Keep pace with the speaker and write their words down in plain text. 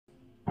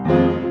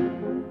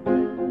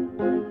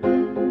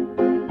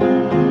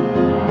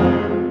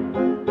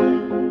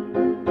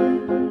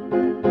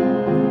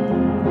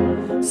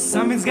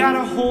Something's got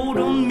a hold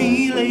on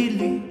me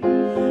lately.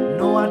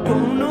 No, I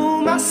don't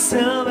know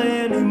myself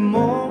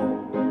anymore.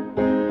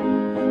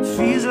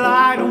 Feels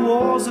like the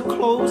walls are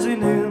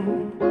closing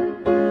in,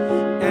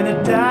 and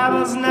the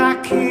devil's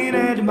knocking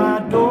at my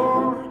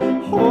door.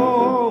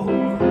 Oh,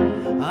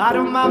 out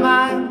of my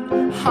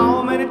mind,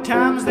 how many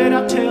times did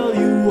I tell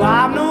you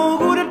I'm no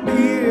good at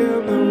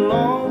being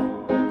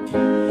alone?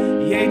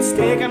 Yeah, it's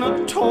taking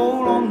a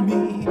toll on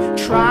me.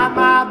 Try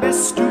my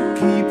best to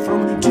keep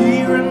from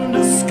tearing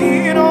the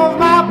skin off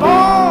my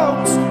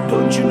bones.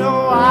 Don't you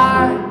know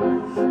I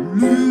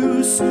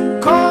lose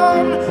control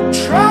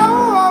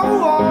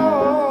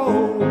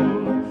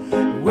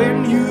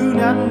when you're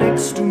not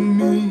next to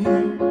me?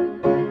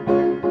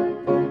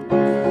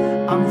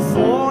 I'm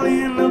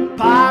falling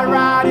apart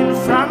right in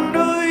front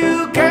of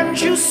you. Can't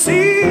you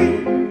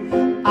see?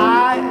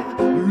 I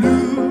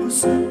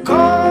lose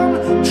control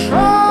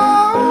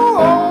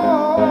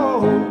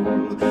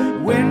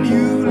when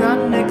you're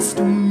not next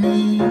to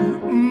me.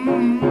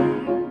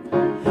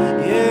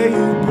 Yeah,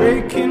 you're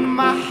breaking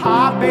my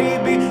heart,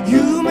 baby.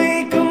 You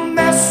make a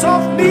mess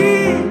of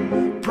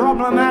me.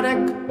 Problematic.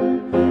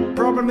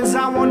 Problem is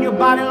I want your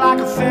body like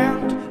a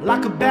friend,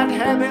 like a bad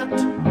habit.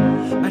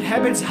 But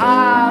habit's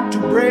hard to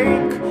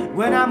break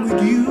when I'm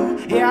with you.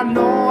 Yeah, I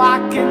know I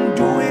can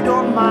do it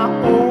on my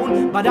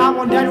own, but I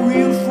want that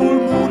real full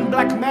moon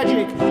black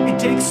magic. It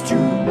takes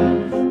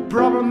two.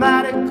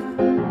 Problematic.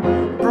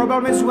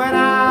 Problem is when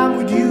I'm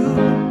with you,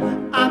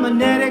 I'm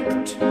an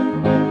addict,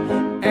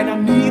 and I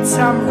need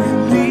some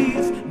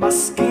relief. My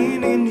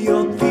skin in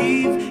your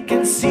teeth,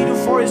 can see the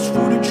forest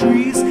through the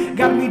trees.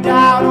 Got me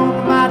down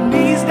on my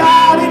knees,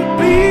 darling,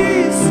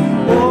 please.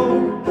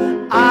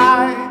 Oh,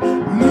 I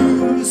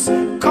lose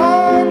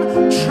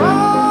control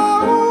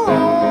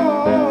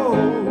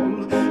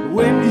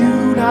when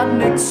you're not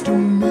next to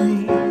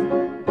me.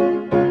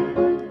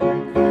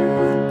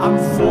 I'm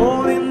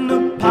falling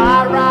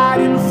apart right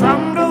in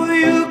front of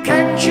you.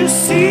 Can't you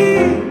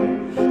see?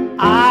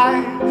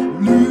 I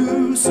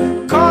lose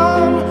control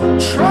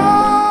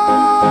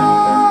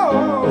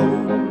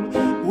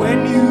when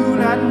you're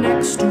not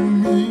next to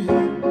me.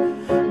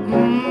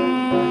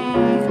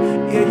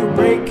 Yeah, you're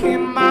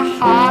breaking my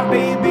heart,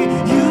 baby.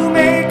 You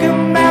make a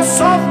mess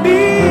of me.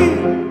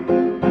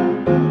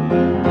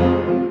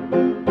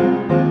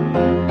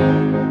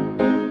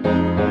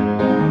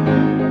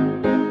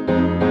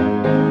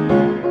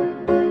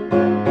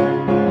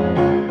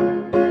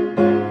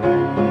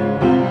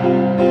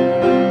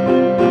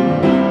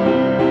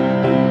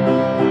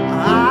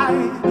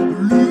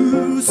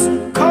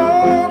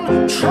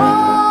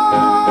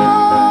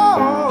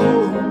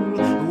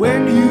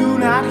 When you're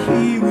not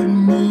here with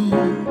me,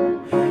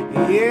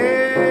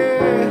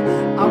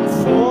 yeah, I'm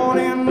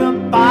falling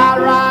apart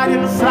right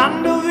in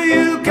front of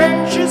you.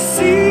 Can't you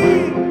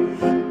see?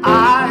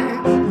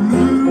 I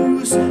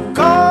lose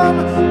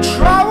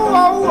control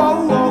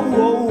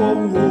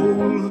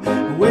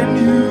when